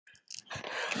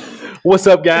What's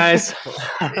up, guys?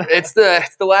 It's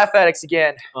the Laugh Addicts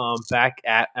again. Back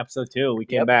at episode 2. We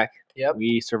came Yep. back. Yep.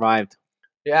 We survived.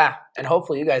 Yeah, and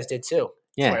hopefully you guys did too.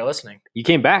 Yeah. That's why you're listening. You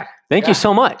came back. Thank Yeah. you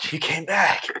so much. You came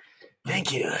back.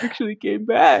 Thank you. actually came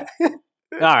back. All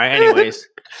right. Anyways,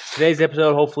 today's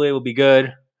episode hopefully will be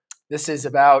good. This is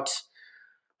about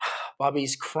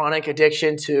Bobby's chronic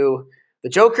addiction to the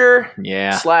Joker.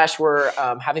 Yeah. / we're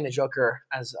having the Joker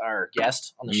as our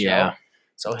guest on the show. Yeah.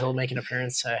 So he'll make an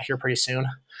appearance here pretty soon.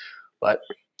 But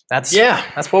that's Yeah.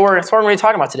 what we're going to be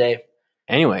talking about today.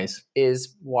 Anyways.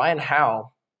 Is why and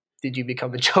how did you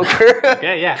become the Joker?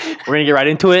 Okay. Yeah. We're gonna get right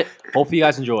into it. Hopefully you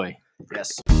guys enjoy.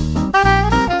 Yes.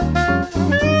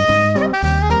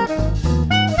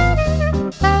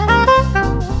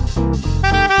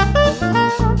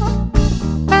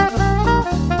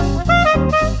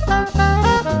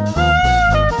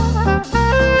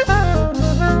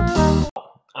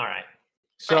 All right.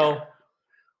 So,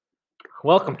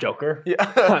 welcome, Joker. Yeah.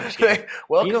 I'm just kidding.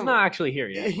 Welcome. He's not actually here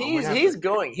yet. He's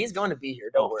going to be here.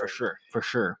 Don't worry. For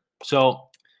sure. So,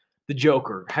 the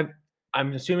Joker.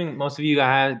 I'm assuming most of you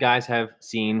guys have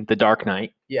seen The Dark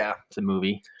Knight. Yeah. It's a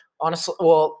movie. Honestly,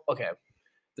 well, okay.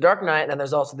 The Dark Knight, and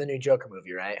there's also the new Joker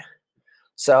movie, right?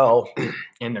 So,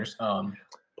 And there's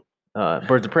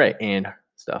Birds of Prey and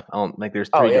stuff. There's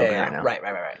 3 Jokers right now.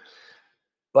 Right.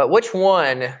 But which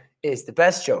one is the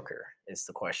best Joker? Is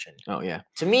the question. Oh yeah.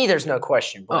 To me, there's no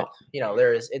question, but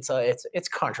there is. It's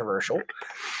controversial.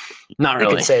 Not You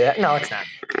really. could say that. No, it's not.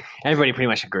 Everybody pretty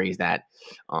much agrees that.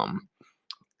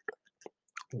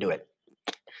 Do it.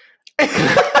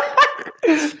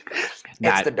 That-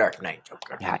 It's the Dark Knight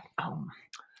Joker. that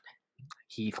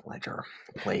Heath Ledger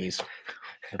plays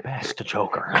the best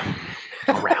Joker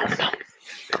around.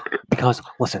 Because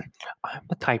listen, I'm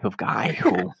the type of guy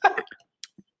who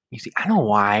you see. I know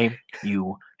why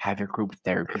you have your group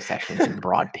therapy sessions in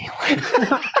broad daylight.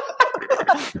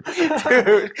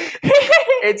 Dude,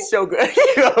 it's so good.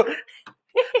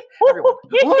 Everyone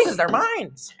loses their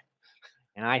minds.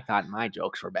 And I thought my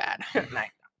jokes were bad.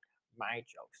 My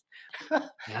jokes.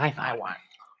 And I thought I want.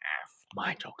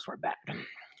 my jokes were bad.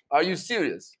 Are you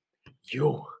serious?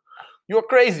 You're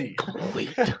crazy.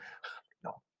 complete.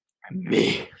 No, I'm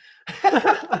me.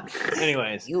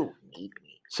 Anyways, You need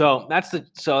me. so that's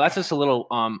just a little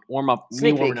warm up.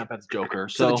 Sneak Me warming peek. up as Joker.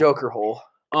 To So the Joker hole.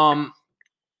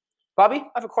 Bobby, I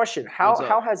have a question. How What's up?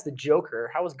 has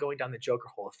how has going down the Joker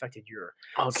hole affected your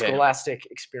okay. scholastic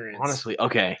experience? Honestly,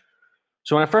 okay.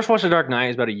 So when I first watched The Dark Knight, it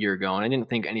was about a year ago, and I didn't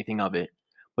think anything of it.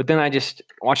 But then I just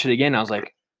watched it again, and I was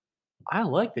like, I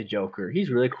like the Joker. He's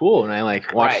really cool. And I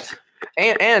watched.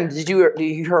 Right. And did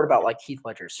you heard about Heath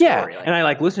Ledger's story? Yeah. And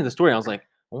I listened to the story. And I was like,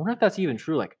 I wonder if that's even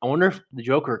true. I wonder if the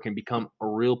Joker can become a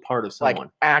real part of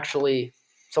someone. Actually,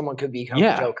 someone could become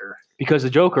Yeah. the Joker. Because the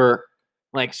Joker,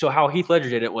 so how Heath Ledger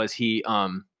did it was he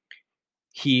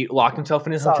locked himself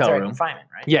in his hotel Solitary room. confinement,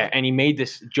 right? Yeah, and he made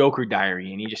this Joker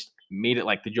diary, and he just made it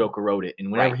like the Joker wrote it.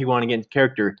 And whenever Right. he wanted to get into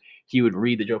character, he would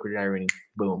read the Joker diary, and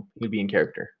boom, he'd be in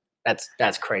character.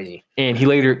 That's crazy. And he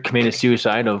later committed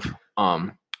suicide of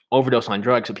overdose on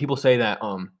drugs. So people say that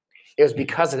It was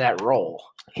because of that role.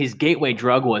 his gateway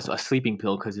drug was a sleeping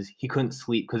pill because he couldn't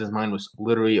sleep because his mind was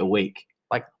literally awake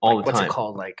all the What's time. it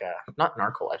called? Not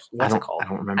narcolepsy. What's it called? I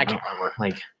don't remember. I can't remember.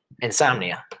 Like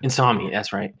Insomnia. insomnia.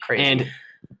 That's right. Crazy. And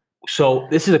so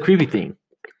this is a creepy thing.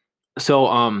 So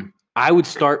I would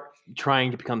start trying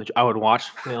to become I would watch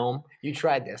film, You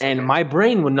tried this. and okay. my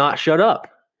brain would not shut up.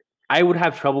 I would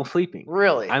have trouble sleeping.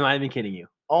 Really? I'm not even kidding you.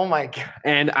 Oh my god.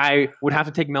 And I would have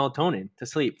to take melatonin to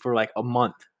sleep for a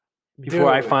month before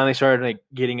I Dude. finally started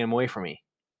getting him away from me.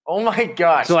 Oh my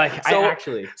gosh. So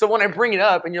So when I bring it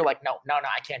up and you're like, no,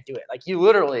 I can't do it. You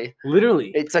literally,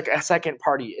 literally, it's like a second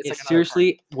party. It's it like another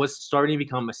seriously was starting to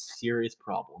become a serious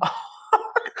problem.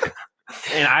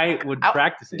 And I would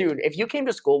practice it. Dude, if you came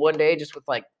to school one day just with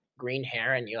green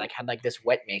hair and you had this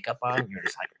wet makeup on, you're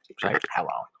just like hello.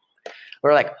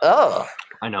 We're like, oh,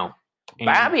 I know. And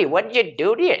Bobby, what did you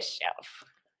do to yourself?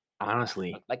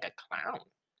 honestly, Like a clown.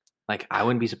 I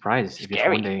wouldn't be surprised if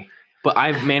Scary. one day. But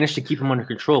I've managed to keep him under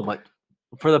control. But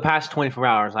for the past 24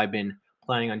 hours, I've been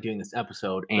planning on doing this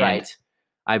episode, and Right.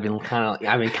 I've been kind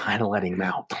of letting him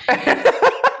out.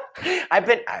 I've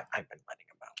been letting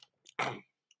him out.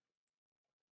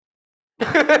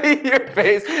 Your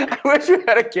face. I wish you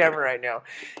had a camera right now.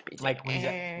 When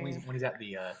he's at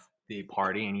the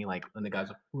party, and and the guy's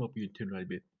like, "Who up you tonight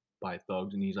by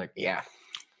thugs?" And he's like, Yeah.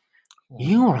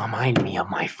 "You remind me of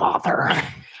my father.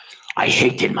 I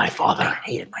hated my father.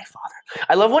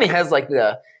 I love when he has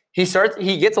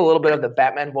he gets a little bit of the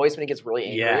Batman voice when he gets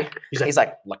really angry. Yeah. He's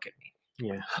like, look at me.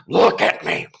 Yeah. Look at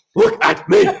me. Look at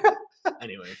me.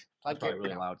 Anyways, Anyways, Like probably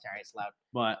really loud. Sorry, it's loud.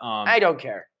 But I don't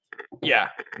care. yeah,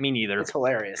 me neither. It's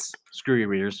hilarious. Screw your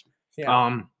readers.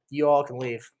 Yeah. You all can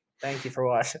leave. Thank you for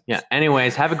watching. Yeah.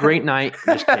 Anyways, have a great night.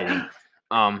 Just kidding.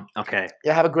 Okay.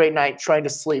 Yeah, have a great night trying to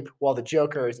sleep while the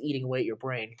Joker is eating away at your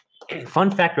brain. Fun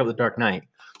fact about The Dark Knight.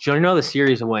 Do you know the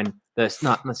series of when the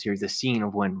scene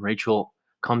of when Rachel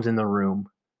comes in the room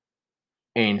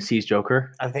and sees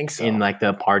Joker I think so. in like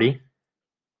the party?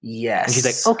 Yes. And she's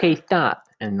like, okay, stop.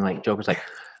 And like Joker's like,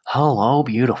 hello,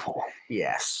 beautiful.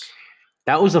 Yes.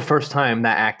 That was the first time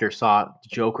that actor saw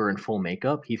Joker in full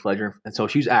makeup, Heath Ledger. And so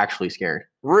she was actually scared.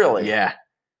 Really? Yeah.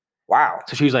 Wow.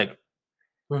 So she was like,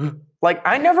 like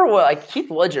I never was like Heath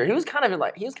Ledger. He was kind of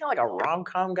like a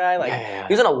rom-com guy. Like yeah.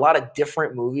 he was in a lot of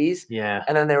different movies. Yeah.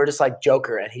 And then they were just like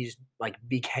Joker, and he just like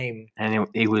became And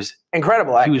he was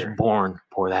incredible actor. He was born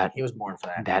for that. He was born for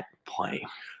that. That play.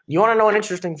 You want to know an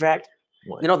interesting fact?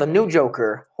 What? You know the new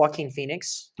Joker, Joaquin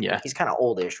Phoenix. Yeah. He's kind of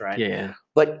oldish, right? Yeah.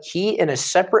 But he in a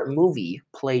separate movie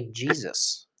played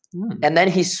Jesus. Mm. And then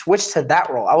he switched to that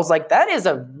role. I was like, that is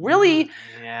a really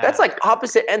that's like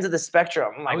opposite ends of the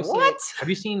spectrum. I'm like, what? Have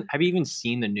you even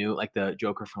seen the new like the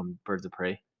Joker from Birds of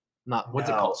Prey? Not what's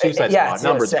it No. called? Suicide Yeah, Squad.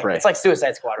 Not Birds of Prey. It's like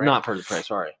Suicide Squad, right? Not Birds of Prey.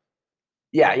 Sorry.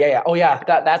 Yeah. Oh yeah,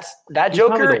 that He's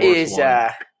Joker probably the worst is one.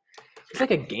 He's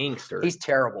like a gangster. he's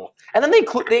terrible. And then they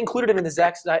included him in the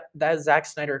Zack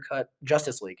Snyder cut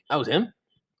Justice League. That was him.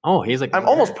 Oh, he's like. I'm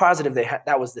almost positive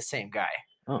that was the same guy.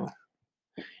 Oh.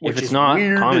 Which If it's is not,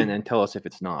 weird. comment and tell us if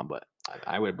it's not. But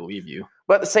I would believe you.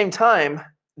 But at the same time,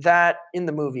 that in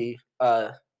the movie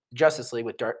Justice League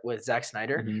with Zack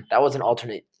Snyder, Mhm. that was an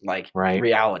alternate like Right.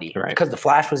 reality. Right. Because the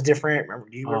Flash was different. Remember,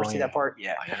 did you ever Oh, see yeah. that part?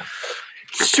 Yeah. Oh, yeah.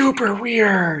 Super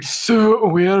weird. So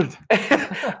weird.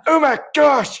 Oh my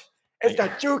gosh. It's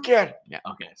the Joker. Yeah.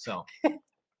 Okay. So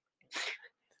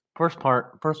first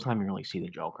time you really see the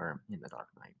Joker in The Dark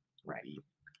Knight. Would Right. be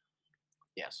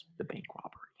Yes. the bank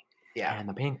robbery. Yeah. And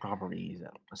the bank robbery is an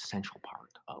essential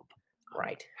part of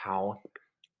Right. how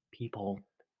people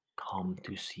come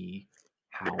to see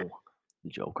how the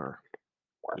Joker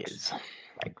Works. is.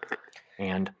 Right.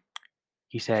 And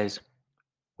he says,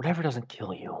 whatever doesn't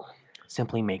kill you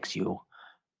simply makes you,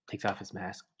 takes off his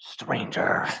mask,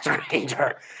 stranger.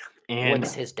 Stranger. And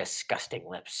Licks his disgusting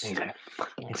lips. he's like,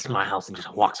 he smiles and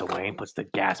just walks away and puts the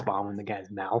gas bomb in the guy's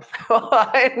mouth.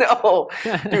 I know.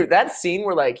 Dude, that scene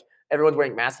where like everyone's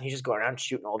wearing masks and he's just going around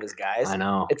shooting all of his guys. I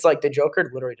know. It's like the Joker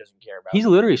literally doesn't care about He's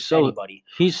literally so anybody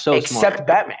he's so except smart.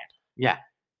 Batman. Yeah.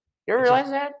 You ever It's like-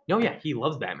 realize that? No, yeah, he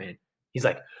loves Batman. He's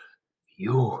like,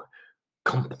 you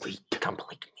complete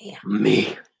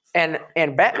me. And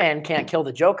Batman can't kill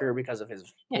the Joker because of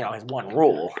his his one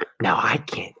rule. Now I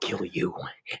can't kill you,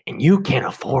 and you can't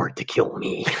afford to kill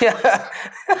me.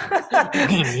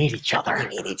 We need each other. We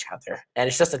need each other. And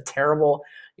it's just a terrible,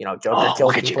 Joker Oh, kills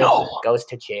look at you people, go. goes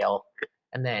to jail,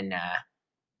 and then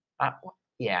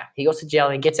he goes to jail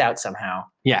and he gets out somehow.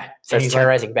 Yeah. And Starts he's like,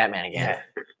 terrorizing Batman again.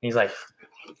 yeah. He's like,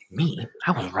 me?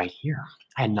 I was right here.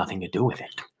 I had nothing to do with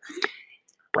it.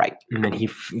 Right. And then he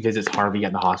visits Harvey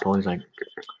at the hospital. He's like,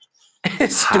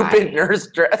 Stupid Hi. nurse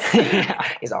dress. Yeah.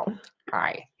 He's all,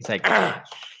 hi. he's like, hi.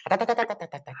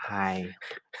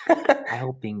 I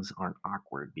hope things aren't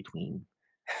awkward between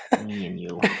me and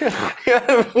you.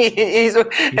 He's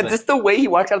like- just the way he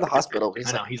walks out of the hospital. He's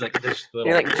I know. like, He's like this he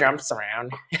little. like jumps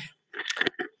around.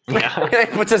 Yeah. He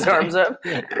like, puts his arms up.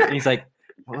 And he's like,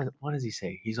 what does he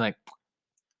say? He's like,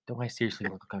 do I seriously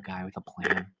look like a guy with a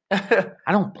plan?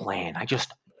 I don't plan. I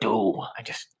just do. I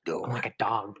just do. I'm like a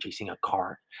dog chasing a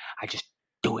cart. I just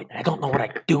do it. And I don't know what I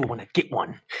do when I get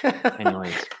one.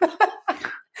 Anyways,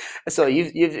 So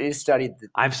you've studied.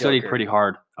 I've studied Joker. pretty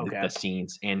hard Okay. the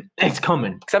scenes, and it's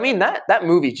coming. Because I mean that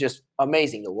movie's just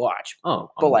amazing to watch. Oh,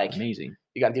 But, like, amazing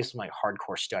You got to do some like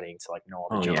hardcore studying to like know all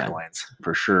the Oh, Joker yeah. lines.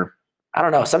 for sure. I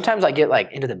don't know. Sometimes I get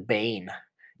like into the Bane.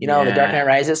 The Dark Yeah. Knight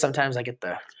Rises. Sometimes I get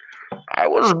the. I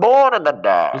was born in the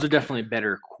dark. Those are definitely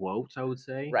better quotes, I would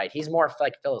say. Right. He's more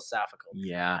like philosophical.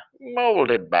 Yeah,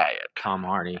 Molded by it. Tom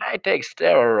Hardy. I take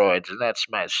steroids, and that's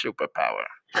my superpower.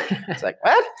 It's like,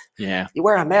 what? Yeah. You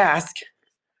wear a mask?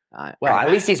 Well, I-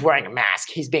 at least he's wearing a mask.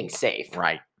 He's being safe.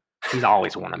 right. He's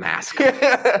always worn a mask.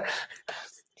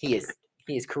 He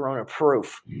is corona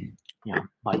proof. Yeah,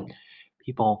 but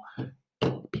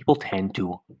people tend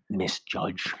to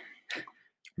misjudge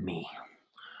me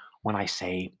when I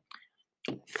say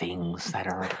things that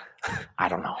are, I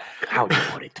don't know, how do you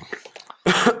put it?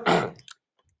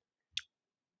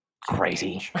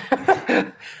 Crazy.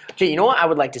 Gee, you know what I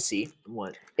would like to see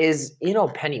What? is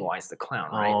Pennywise the clown,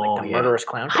 right? Oh, Like the yeah. murderous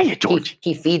clown. Hiya, George.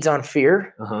 He feeds on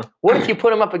fear. Uh-huh. What if you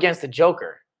put him up against the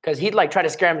Joker? Because he'd like try to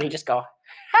scare him and he'd just go,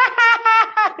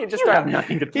 he just You have start,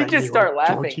 nothing to he threaten just me start with,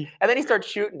 laughing, Georgie. and then he starts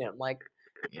shooting him. Like,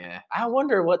 Yeah. I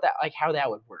wonder what that, like, how that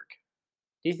would work.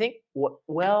 Do you think?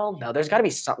 Well, no. There's got to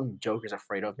be something Joker's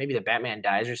afraid of. Maybe the Batman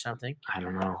dies or something. I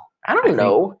don't know. I don't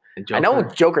know. The I know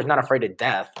Joker- Joker's not afraid of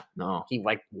death. No. He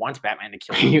like wants Batman to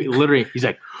kill him. He literally, he's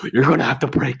like, you're gonna have to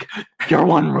break your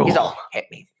one rule. He's all, hit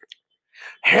me,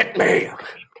 hit me. Look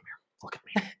at me. Come here. Look at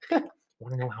me.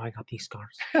 Want to know how I got these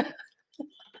scars?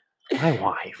 My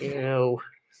wife. Ew.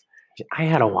 I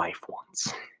had a wife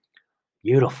once.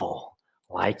 Beautiful,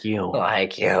 like you.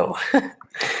 Like you.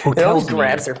 Who He always tells me?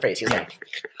 grabs their face. He's like,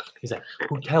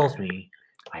 Who tells me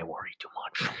I worry too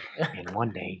much? And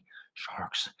one day,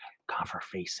 sharks got her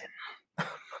face in.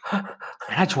 And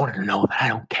I just wanted to know that I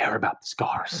don't care about the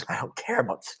scars. I don't care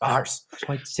about scars.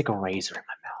 So I stick a razor in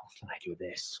my mouth and I do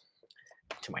this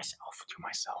To myself. to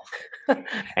myself.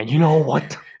 And you know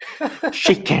what?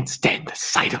 She can't stand the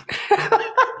sight of me.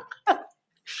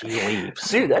 She leaves.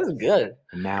 Dude, that is good.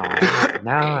 And now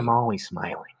I'm always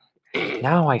smiling.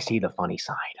 Now I see the funny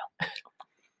side.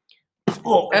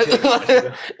 Oh,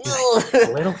 a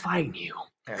little fight you.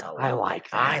 I like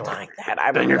that. I like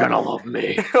that. Then you're gonna love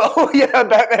me. Oh yeah,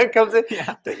 Batman comes in.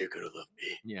 Yeah. Then you're gonna love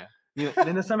me. Yeah.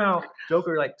 Then somehow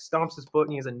Joker like stomps his foot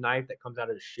and he has a knife that comes out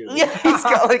of his shoe. Yeah, he's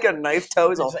got like a knife toe.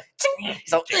 He's all,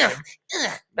 he's all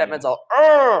Batman's all,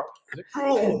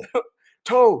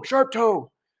 toe, sharp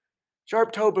toe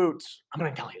boots. I'm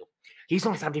gonna tell you. He's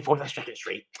on 74th and 2nd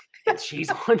Street. And she's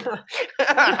on.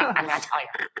 I'm gonna tell you.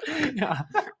 Yeah.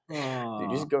 You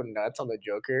just go nuts on the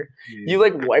Joker. You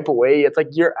like wipe away. It's like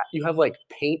you have like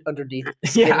paint underneath,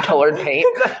 skin colored paint.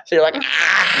 So you're like,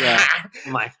 Yeah.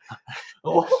 I'm like,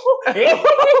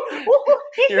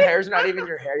 your hair's not even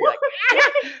your hair. You're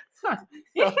like,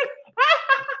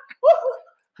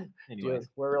 anyways, dude,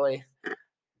 we're really,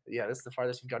 yeah, this is the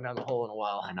farthest we've gone down the hole in a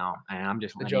while. I know. And I'm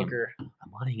just The letting Joker. I'm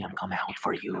letting him come out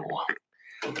for you.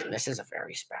 This is a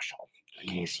very special.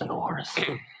 He's yours.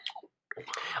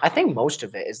 I think most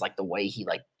of it is like the way he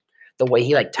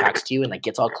talks to you and like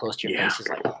gets all close to your Yeah. face. Is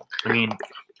like, I mean,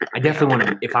 I definitely want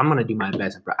to. If I'm gonna do my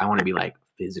best, I want to be like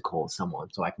physical with someone,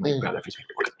 so I can like grab their face.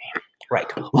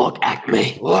 Like, look at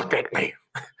me. right. Look at me. Look at me.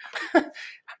 Do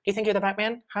you think you're the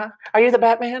Batman? Huh? Are you the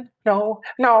Batman? No,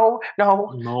 no,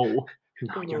 no.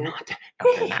 No, you're not.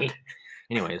 No, you're not.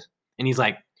 Anyways, and he's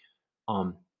like,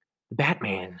 the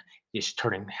Batman is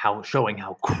showing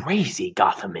how crazy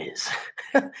Gotham is.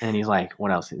 And he's like,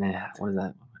 what else? What is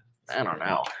that? I don't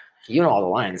know. You know all the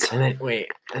lines. And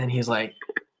then he's like,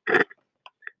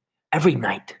 every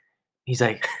night. He's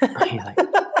like, dude,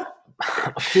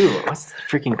 what's the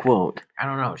freaking quote? I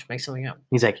don't know. Just make something up.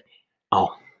 He's like,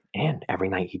 oh, and every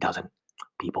night he doesn't,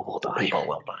 people will die. People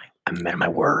will die. I'm man of my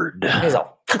word. He's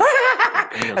all, he goes,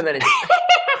 and then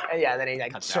then he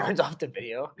like Cuts out. turns off the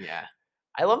video. Yeah.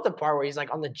 I love the part where he's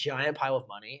like on the giant pile of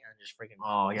money and just freaking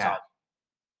Oh, he's yeah. all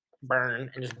burn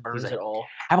and just burns like, it all.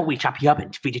 How about we chop you up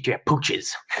and feed it to your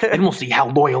pooches? Then we'll see how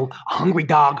loyal a hungry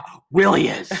dog really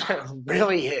is.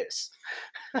 Really is.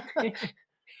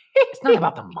 It's not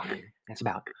about the money. It's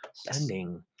about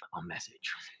sending a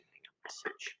message.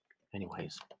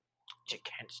 Anyways, You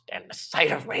can't stand the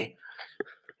sight of me.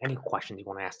 any questions you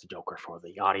want to ask the Joker for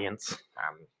the audience?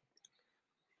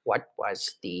 What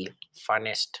was the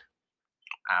funnest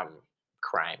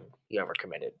crime you ever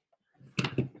committed?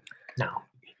 Now,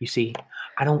 you see,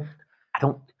 I don't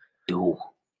do.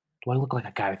 Do I look like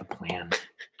a guy with a plan?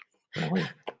 Really?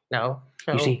 No.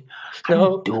 You see, I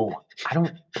don't do. I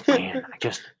don't plan. I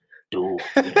just do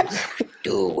things.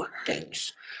 Do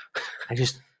things. I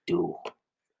just do.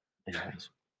 Anyways,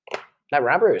 That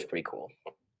robbery was pretty cool.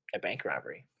 A bank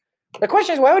robbery. The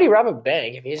question is, why would he rob a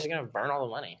bank if he's just gonna burn all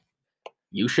the money?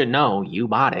 you should know you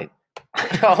bought it.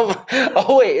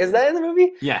 Oh wait, is that in the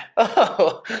movie? Yeah.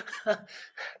 Oh,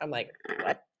 I'm like,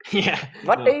 what? Yeah.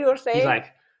 What No. did you say? He's like,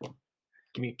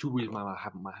 give me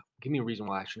a reason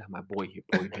why I should have my boy here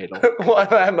blow your head off. Why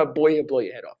do I have my boy blow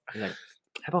your head off? He's like,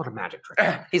 how about a magic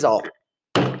trick? He's all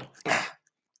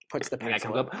puts the And I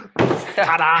pencil comes up. up,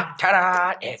 ta-da!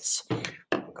 Ta-da! It's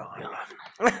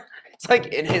gone. It's like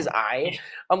in his eye.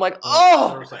 I'm like,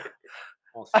 oh! I was like,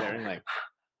 all staring like,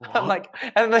 I'm like,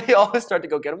 and then they always start to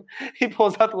go get him. He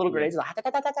pulls out the little grenades.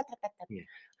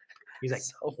 he's like,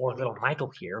 So poor little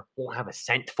Michael here won't have a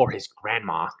cent for his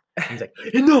grandma. He's like,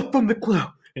 enough from the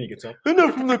clown. And he gets up.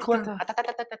 enough from the clown.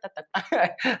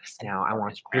 Now I'm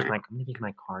gonna give you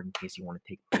my card in case you want to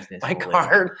take business My a little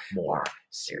card. more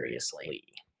seriously.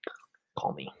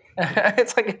 Call me.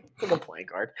 It's like a playing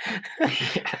card.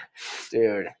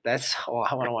 Dude, that's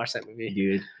I want to watch that movie.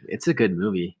 Dude, it's a good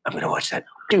movie. I'm gonna watch that.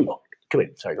 Dude, come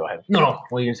here. Sorry, go ahead. No.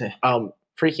 What are you gonna say?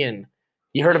 Freaking,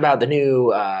 you heard about the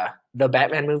new the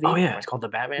Batman movie. Oh, yeah. It's called The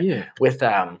Batman. Yeah. With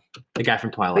The guy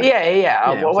from Twilight. yeah.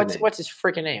 Yeah, what's his What's name? his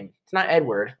freaking name? It's not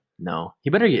Edward. No, he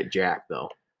better get jacked though.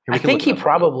 Here, we I can think look he it up.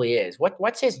 probably is.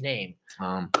 What's his name?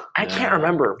 I I can't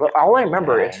remember, but all I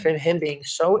remember is man. from him being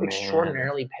so Man.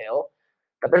 extraordinarily pale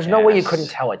that there's no way you couldn't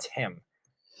Yes. tell it's him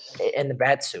in the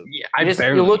bat suit. Yeah,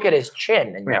 You look at his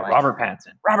chin and Yeah, you're like, Robert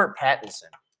Pattinson. Robert Pattinson.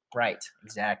 Right,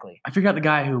 exactly. I forgot the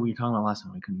guy who we were talking about last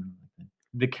time. We couldn't remember.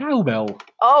 The cowbell.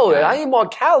 Oh, Yeah. I need more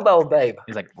cowbell, babe.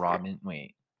 He's like Robin.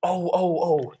 Wait.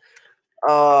 Oh.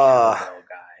 Cowbell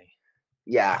guy.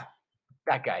 Yeah,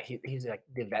 that guy. He's like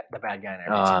the bad guy in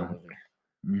every single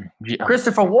movie.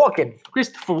 Christopher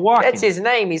Christopher Walken. Walken. That's his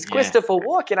name. He's Yeah. Christopher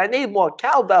Walken. I need more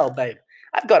cowbell, babe.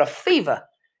 I've got a fever,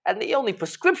 and the only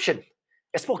prescription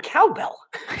is more cowbell.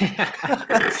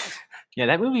 Yeah,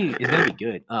 that movie is gonna be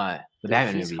good. The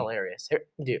Batman He's movie. hilarious. Here,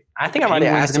 dude, I think I might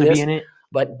have Penguin's asked you gonna this, be in it.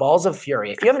 but Balls of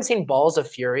Fury. If you haven't seen Balls of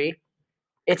Fury,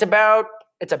 it's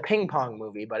a ping pong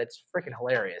movie, but it's freaking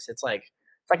hilarious. It's like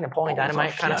Napoleon Balls of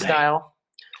Dynamite kind of Fury. style.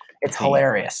 It's See.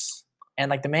 hilarious. And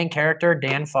like the main character,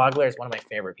 Dan Fogler, is one of my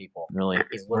favorite people. Really?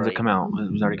 He's When does literally it come out?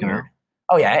 It was already come out. weird.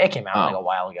 Oh yeah, it came out like Oh. a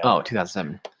while ago. Oh,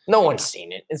 2007. No one's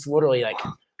seen it. It's literally like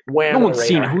where No one's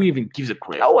seen it. Who even gives a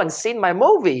crap? No one's seen my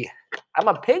movie. I'm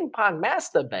a ping pong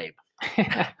master, babe.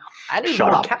 I need Shut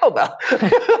more up. cowbell.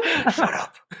 Shut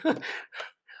up.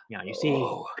 Yeah, you see,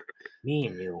 Oh. me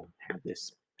and you have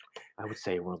this, I would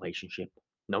say, relationship.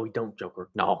 No, we don't, Joker.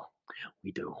 No,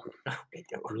 we do. They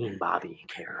do. Me and Bobby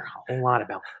care a whole lot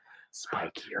about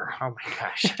Spike here. Oh my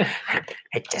gosh.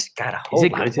 I just got a Is hold it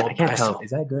good? I can't tell.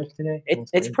 Is that good today?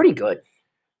 It's pretty good. I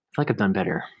feel like I've done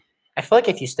better. I feel like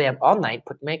if you stay up all night,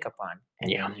 put makeup on, and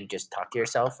Yeah. then you just talk to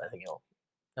yourself, I think it'll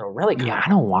really come Yeah, out I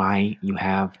know why you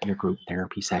have your group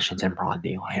therapy sessions in broad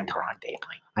daylight. in broad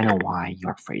daylight. I know why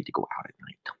you're afraid to go out at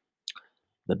night.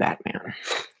 The Batman.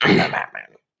 The Batman.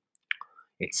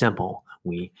 It's simple.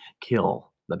 We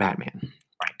kill the Batman.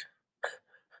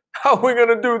 How are we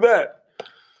gonna do that?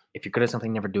 If you're good at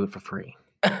something, never do it for free.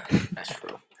 That's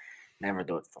true. Never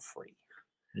do it for free.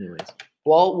 Anyways,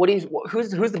 Well,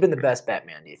 who's been the best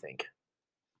Batman? Do you think?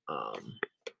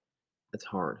 it's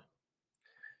hard.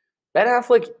 Ben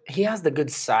Affleck, he has the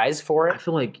good size for I it.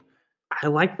 feel like I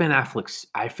like Ben Affleck's.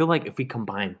 I feel like if we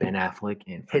combine Ben Affleck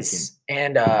and His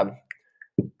and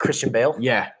Christian Bale.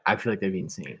 yeah, I feel like they'd be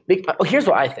insane. Here's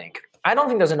what I think. I don't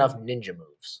think there's enough ninja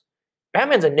moves.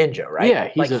 Batman's a ninja, right? Yeah,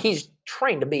 he's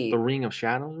trained to be. The Ring of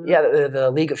Shadows. right? Yeah, the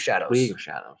League of Shadows. League of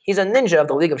Shadows. He's a ninja of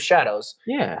the League of Shadows,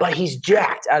 Yeah. but he's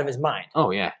jacked out of his mind.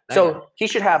 Oh yeah. that guy. So he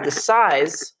should have the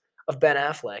size of Ben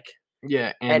Affleck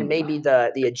yeah, and maybe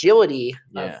the agility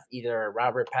of Yeah. either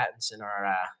Robert Pattinson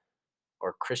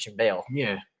or Christian Bale,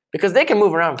 yeah. because they can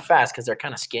move around fast because they're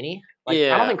kind of skinny. Like I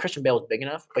Yeah. don't think Christian Bale was big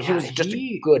enough, but he Yeah, was just a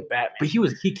he- good Batman. But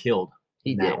he killed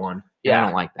He in did. that one. Yeah. And I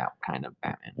don't like that kind of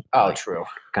Batman. Oh, Like, true.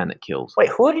 kind that kills. Wait,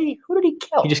 who did he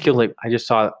kill? He just killed like I just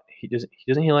saw. He doesn't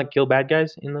he like kill bad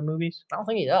guys in the movies? I don't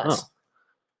think he does.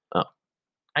 Oh.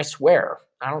 I swear,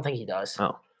 I don't think he does.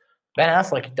 Oh. Ben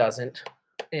Affleck doesn't.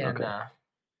 And Okay.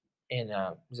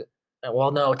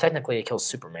 well, no, technically he kills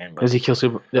Superman, but Does he kill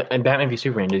and Batman v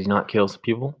Superman? Does he not kill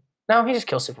people? no, he just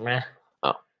kills Superman.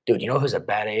 Oh. Dude, you know who's a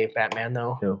bad A Batman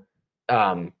though? Who?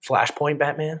 Flashpoint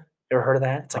Batman. Ever heard of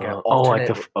that? It's like an like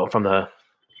alternate. from the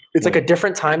It's like a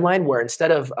different timeline where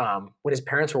instead of when his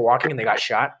parents were walking and they got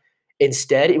shot,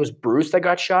 instead it was Bruce that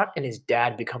got shot and his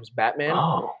dad becomes Batman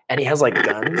and he has like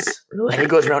guns really? and he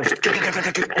goes around just, and he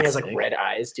has like Sick. red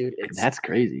eyes, dude. That's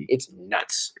crazy. It's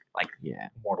nuts. Like Yeah,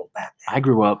 Mortal Batman. I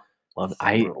grew up. When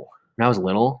Brutal. I was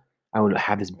little, I would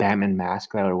have this Batman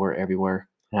mask that I would wear everywhere,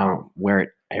 and I would wear it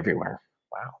everywhere.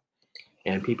 Wow.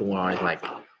 And people were always like,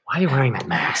 "Why are you wearing that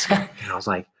mask?" And I was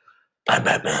like, I'm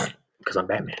Batman. "Because I'm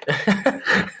Batman."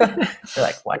 They're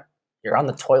like, what? You're on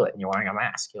the toilet and you're wearing a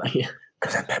mask. You're like, Yeah.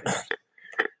 because I'm Batman.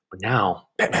 But now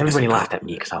Batman everybody doesn't laughed at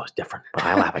me because I was different, but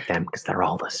I laugh at them because they're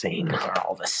all the same. They're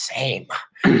all the same.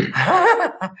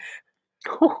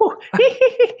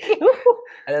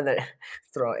 And then they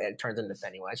throw it turns into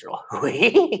Pennywise. You're all,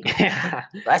 Yeah.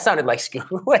 that sounded like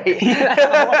Scooby. Wait,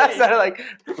 that sounded like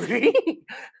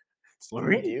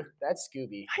Scooby Doo. That's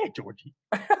Scooby. Hi, Georgie.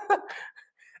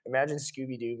 Imagine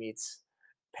Scooby Doo meets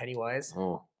Pennywise.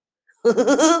 Oh,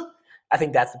 I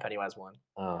think that's the Pennywise one.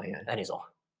 oh yeah. And he's all,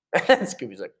 and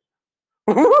Scooby's like,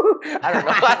 I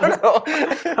don't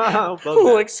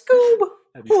know. Like Scoob,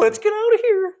 let's get out of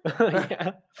here.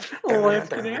 Yeah. Let's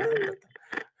get out of here.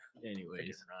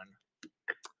 Anyways,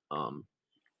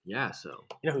 yeah. So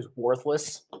You know who's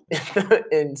worthless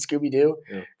in Scooby Doo?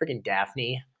 Yeah. Freaking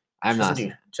Daphne. I'm She not.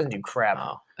 doesn't do crap.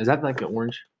 Oh, is that like the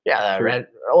orange? Yeah, the True. red.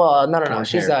 Well, no. Blonde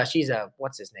She's hair.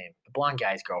 what's his name? The blonde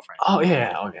guy's girlfriend. Oh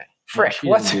yeah, okay. Frick. she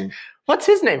What's doesn't do- what's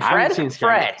his name? I haven't Fred. seen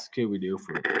Fred. Scooby Doo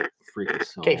for freaking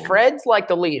so Okay, long. Fred's like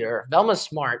the leader. Velma's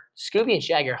smart. Scooby and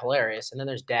Shaggy are hilarious, and then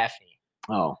there's Daphne.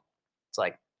 Oh, It's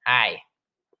like, hi,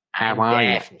 how I'm are you?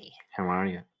 Daphne. How are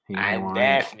you? Hey, how I'm are you?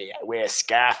 Daphne. I wear a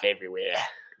scarf everywhere.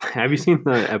 Have you seen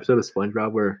the episode of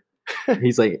SpongeBob where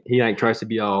he tries to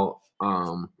be all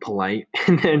polite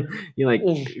and then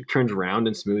he turns around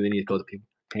and smooth and he goes to people,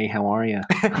 hey, how are you?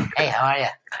 Hey, how are you?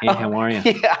 Hey, how are you?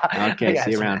 Yeah. Okay,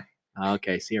 see you around.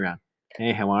 Okay, see you around.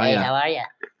 Hey, how are Hey, you? how are you?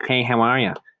 Hey, how are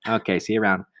you? Okay, see you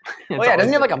around. Oh yeah, doesn't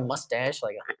he have like a mustache,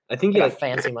 like I think a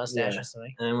fancy mustache or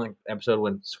something? And then like episode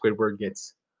when Squidward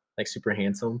gets like super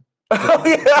handsome. Oh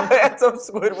yeah, that's some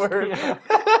Squidward.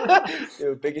 Yeah.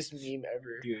 Dude, biggest meme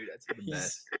ever. Dude, that's the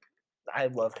best. I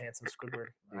love handsome Squidward.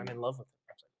 I'm in love with him.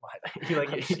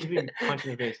 He gives him a punch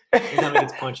in the face. Every time he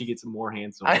gets punched, he gets more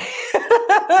handsome.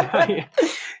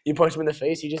 You punch him in the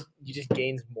face, he just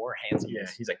gains more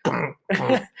handsomeness. He's like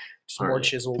just more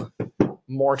chiseled.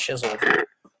 More chiseled.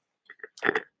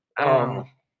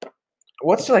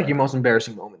 What's like your most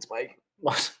embarrassing moments, Mike?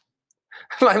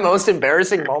 My most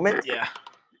embarrassing moment? Yeah.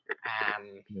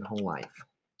 Your whole life.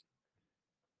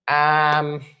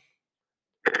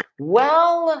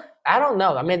 Well, I don't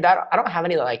know. I mean, I don't have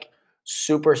any like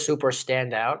super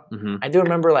stand out. Mm-hmm. I do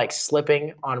remember like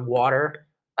slipping on water,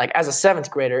 like as a 7th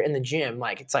grader in the gym.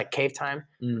 Like it's like cave time,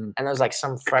 and there was like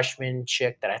some freshman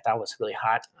chick that I thought was really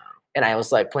hot, and I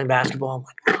was like playing basketball.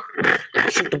 I'm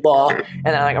like, shoot the ball, and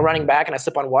then like I'm running back, and I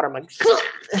slip on water. I'm like,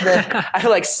 and then I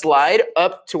like slide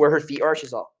up to where her feet are.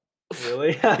 She's all.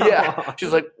 Really? Yeah.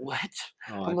 She's like, what?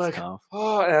 Oh, I'm that's like, tough.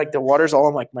 oh, and like the water's all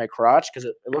on like my crotch because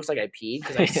it looks like I peed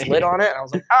because I slid on it, and I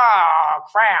was like, oh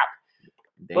crap.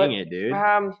 Dang it, dude.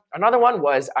 Another one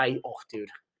was dude.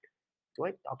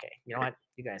 Okay, you know what?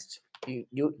 You guys, you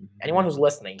anyone who's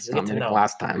listening, you get to know.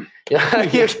 Last time.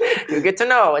 you get to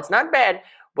know. It's not bad,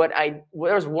 but there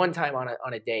was one time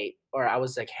on a date where I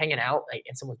was like hanging out like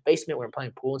in someone's basement. We were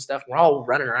playing pool and stuff. We're all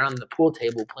running around the pool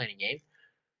table playing a game.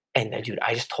 And dude,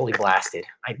 I just totally blasted.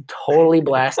 It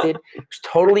was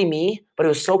totally me, but it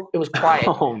was quiet.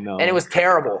 Oh no. And it was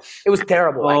terrible. It was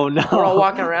terrible. Oh like, no. We're all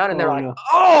walking around and they're like, no.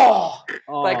 oh,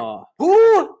 Oh. like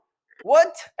who?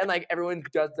 What? And like everyone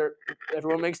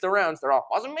makes their rounds. They're all,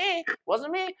 wasn't me.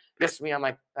 Just me.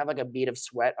 I have like a bead of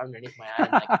sweat underneath my eye.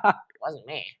 I'm like, wasn't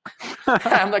me.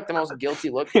 I'm like the most guilty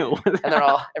look. And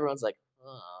everyone's like,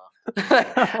 oh.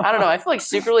 I don't know. I feel like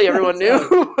secretly everyone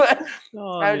knew.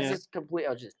 I was just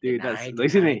dude. Deny, At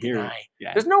least they didn't hear it. deny.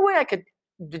 Yeah. There's no way I could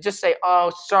just say,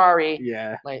 "Oh, sorry."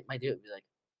 Yeah. My dude would be like,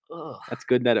 "Ugh." That's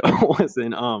good that it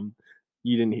wasn't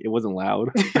it wasn't loud.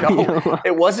 No,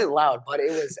 it wasn't loud, but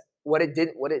it was what it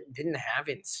didn't have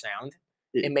in sound.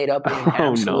 It made up in an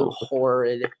absolute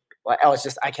horrid.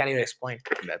 I can't even explain.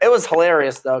 It was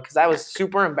hilarious though, because I was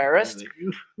super embarrassed,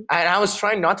 and I was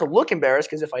trying not to look embarrassed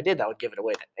because if I did, that would give it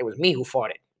away. It was me who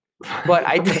farted, but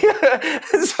I did.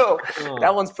 So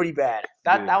that one's pretty bad.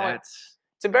 That one,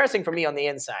 it's embarrassing for me on the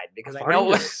inside because I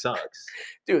know it sucks.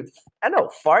 Dude, I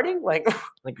know farting like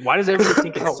why does everyone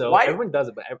think it's so? Everyone does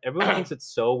it, but everyone thinks it's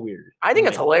so weird. I think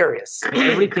it's hilarious. Like,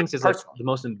 everybody thinks it's like the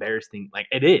most embarrassing. Like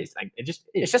it is. Like it just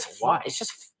is. It's just why. It's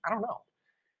just I don't know.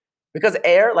 Because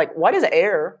air, like, why does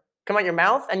air come out your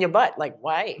mouth and your butt? Like,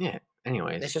 why? Yeah.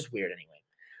 Anyways, it's just weird. Anyway,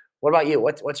 what about you?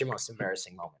 What's your most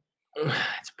embarrassing moment?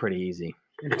 It's pretty easy.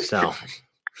 So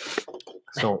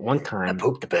one time I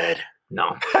pooped the bed.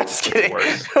 No, I'm just kidding.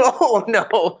 Oh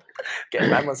no.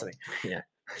 Okay, I'm listening. Yeah.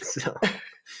 So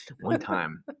one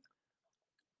time,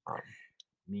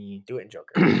 me do it,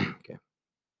 Joker.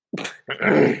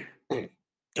 Okay.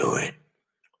 Do it.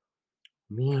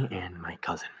 Me and my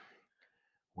cousin.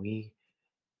 We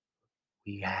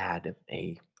had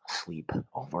a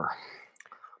sleepover,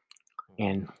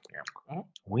 and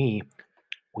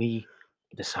we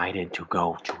decided to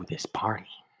go to this party.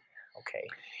 Okay.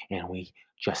 And we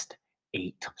just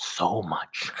ate so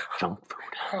much junk food.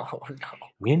 Oh no.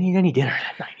 We didn't eat any dinner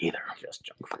that night either. Just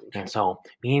junk food. And so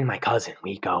me and my cousin,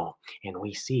 we go and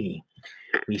we see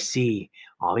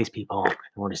all these people, and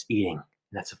we're just eating.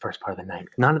 And that's the first part of the night.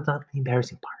 Not the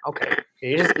embarrassing part. Okay.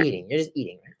 You're just eating.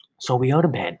 Right? So we go to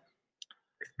bed.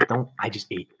 I just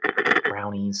ate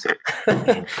brownies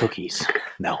and cookies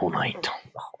the whole night.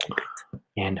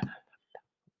 And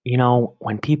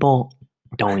when people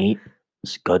don't eat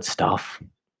good stuff,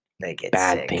 they get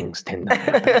bad sick. Things tend to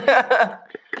happen.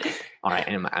 All right,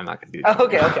 I'm not gonna do that.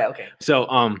 Okay. So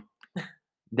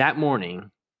that morning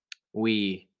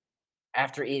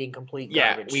after eating complete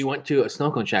garbage. we went to a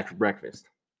snow cone shack for breakfast.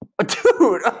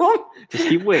 Dude, just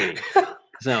keep waiting.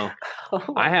 So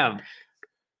I have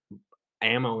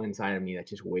ammo inside of me that's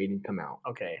just waiting to come out.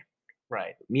 Okay.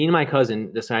 Right. Me and my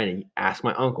cousin decided to ask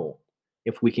my uncle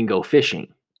if we can go fishing.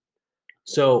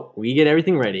 So we get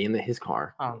everything ready in his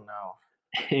car, Oh no.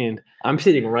 and I'm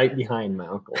sitting right behind my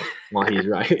uncle while he's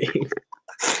driving.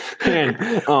 And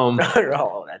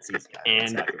Oh, that's easy. I know and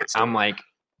exactly what's I'm like,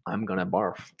 I'm gonna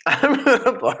barf. I'm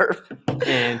gonna barf.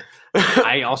 And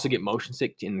I also get motion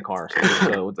sick in the car,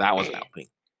 so that wasn't helping.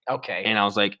 Okay. And I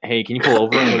was like, hey, can you pull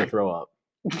over? I'm gonna throw up.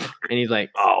 And he's like,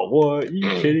 oh, what? Are you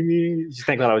kidding me? Just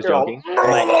think that I was You're all- joking.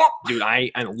 I'm like, dude,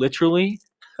 I'm literally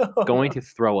going to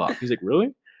throw up. He's like,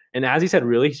 really? And as he said,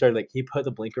 really, he started he put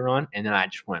the blinker on, and then I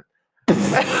just went. And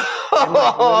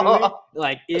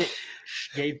literally, it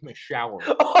gave him a shower.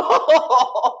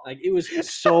 It was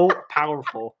so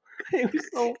powerful. It was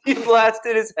so. He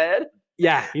blasted his head.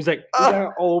 Yeah, he's like,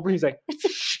 all over. He's like,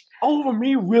 all over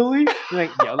me, really? He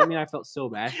yelled at me. I felt so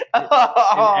bad.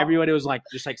 And everybody was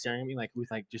just staring at me,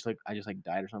 I just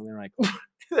died or something. They're like,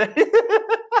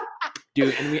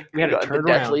 dude, and we had to turn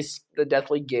around. The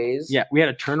deathly gaze. Yeah, we had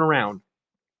to turn around,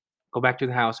 go back to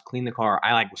the house, clean the car.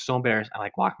 I was so embarrassed. I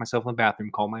locked myself in the bathroom,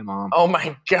 called my mom. Oh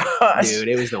my gosh, dude,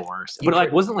 it was the worst. But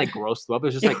it wasn't gross throw up.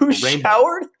 It was just rainbow.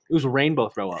 Showered? It was rainbow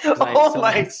throw up.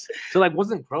 So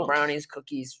wasn't gross. Brownies,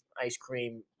 cookies, ice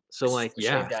cream. So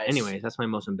yeah. Anyways, that's my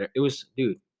most embarrassing. It was,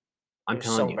 dude. I'm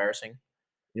telling you, embarrassing.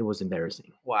 It was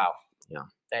embarrassing. Wow. Yeah.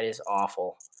 That is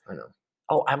awful. I know.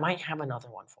 Oh, I might have another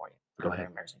one for you. Go ahead.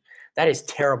 Embarrassing. That is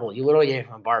terrible. You literally gave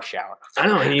him a barf shower. I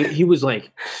know. And he was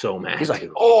so mad. He's like,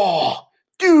 dude. oh,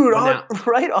 dude,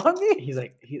 right on me. He's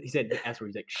like, he said, that's where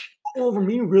he's like, shh, over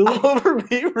me, really? Over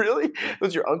me, really?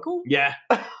 Was your uncle? Yeah.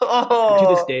 Oh.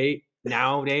 To this day,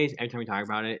 nowadays, every time we talk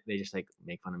about it, they just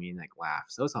make fun of me and laugh.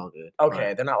 So it's all good.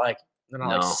 Okay, they're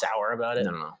not sour about it.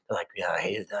 No. They're like, yeah, I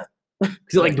hated that.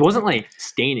 Because it wasn't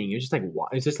staining. It was just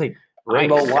it's just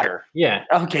rainbow ice. water. Yeah.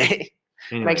 Okay.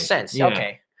 Anyway, makes sense. Yeah.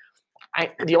 Okay.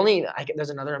 There's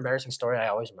another embarrassing story I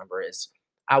always remember is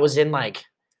I was in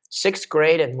 6th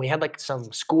grade and we had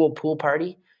some school pool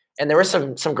party and there were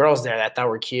some girls there that I thought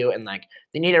were cute and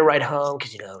they needed a ride home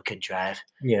because we couldn't drive.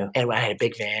 Yeah. And I had a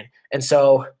big van and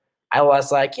so I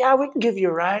was like, yeah, we can give you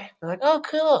a ride. They're like, oh,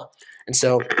 cool. And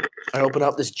so I opened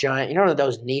up this giant, you know what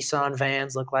those Nissan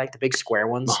vans look like, the big square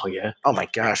ones? Oh yeah. Oh my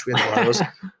gosh, we had one of those.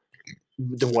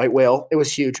 The white whale, it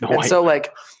was huge. And so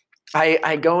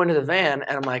I go into the van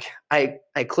and I'm like, I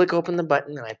click open the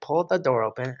button and I pull the door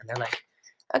open and they're like,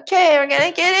 okay, we're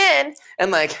gonna get in.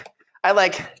 And I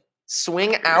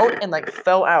swing out and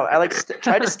fell out. I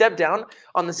tried to step down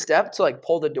on the step to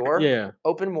pull the door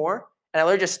open more. And I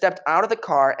literally just stepped out of the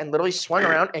car and literally swung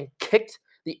around and kicked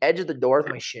the edge of the door with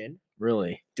my shin.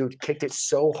 Really? Dude, kicked it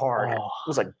so hard. Oh. It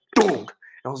was boom. And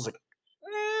I was like,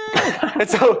 and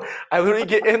so I literally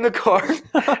get in the car.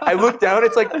 I look down.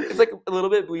 It's a little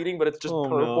bit bleeding, but it's just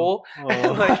purple. No.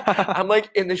 And I'm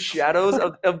in the shadows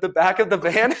of the back of the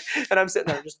van, and I'm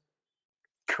sitting there just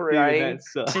crying,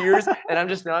 tears, and I'm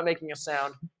just not making a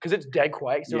sound because it's dead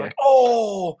quiet. So they're like,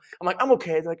 "Oh," I'm like, "I'm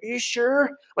okay." They're like, "Are you sure?"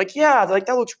 I'm like, "Yeah." They're like,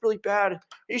 "That looks really bad. Are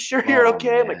you sure you're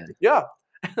okay?" I'm like, "Yeah."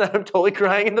 And I'm totally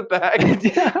crying in the back.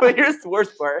 But here's the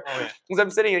worst part: because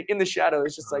I'm sitting in the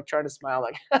shadows, just trying to smile,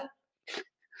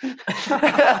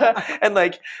 and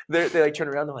they turn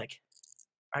around, they're like,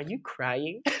 "Are you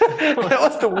crying?" That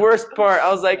was the worst part.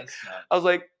 I was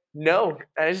like, "No,"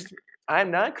 and I'm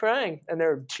not crying, and there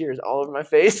were tears all over my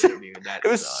face. Dude, it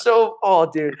was so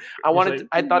dude. I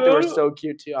thought they were so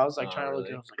cute too. I was trying to look,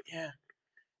 and I was like, "Yeah,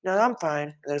 no, I'm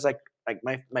fine." And there's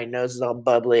my nose is all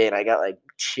bubbly, and I got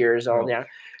tears all down.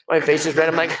 My face is red.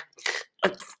 I'm like,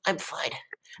 I'm fine.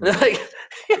 And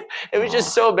it was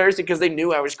just so embarrassing because they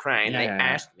knew I was crying. They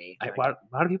asked me. Why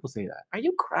do people say that? Are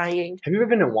you crying? Have you ever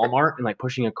been to Walmart and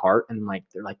pushing a cart and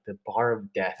they're the bar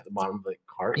of death at the bottom of the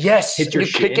cart? Yes. Hit your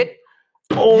kick it.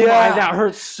 Oh my, that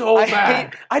hurts so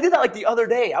bad. I did that the other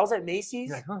day. I was at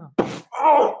Macy's.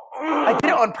 I did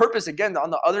it on purpose again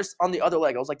on the other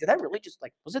leg. I was like, did I really just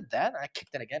was it that? And I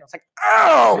kicked it again. I was like,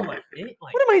 ow! What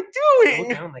am I doing?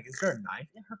 Look down, is there a knife?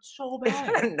 It hurts so bad.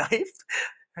 Is that a knife?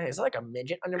 Is that a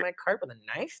midget under my cart with a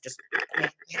knife? Just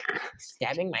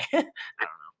stabbing my head? I don't know.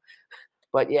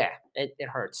 But yeah, it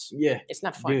hurts. Yeah. It's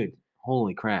not fun. Dude,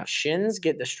 holy crap. Shins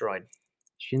get destroyed.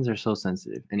 Shins are so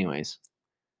sensitive. Anyways.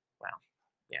 Wow.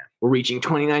 Yeah. We're reaching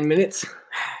 29 minutes.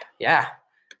 Yeah.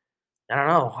 I don't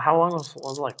know. How long was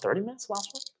it? 30 minutes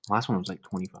last one? Last one was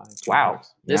 25. Wow.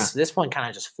 This one kind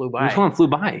of just flew by. This one flew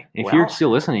by. If you're still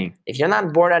listening. If you're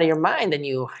not bored out of your mind and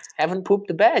you haven't pooped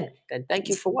the bed, then thank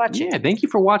you for watching. Yeah, thank you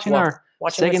for watching our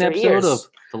second episode of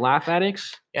The Laugh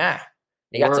Addicts. Yeah.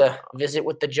 You got to visit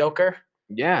with the Joker.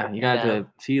 Yeah, you got to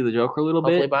see the Joker a little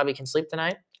Hopefully, bit. Bobby can sleep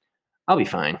tonight. I'll be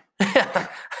fine, I'll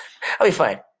be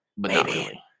fine, but not Maybe.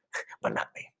 really. but not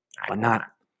me. But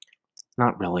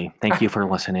not really. Thank you for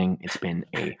listening. It's been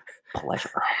a pleasure.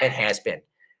 It has been.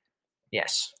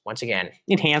 Yes. Once again,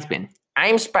 It has been.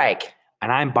 I'm Spike,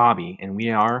 And I'm Bobby, and we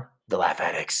are the Laugh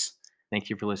Addicts. Thank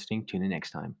you for listening. Tune in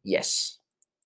next time. Yes.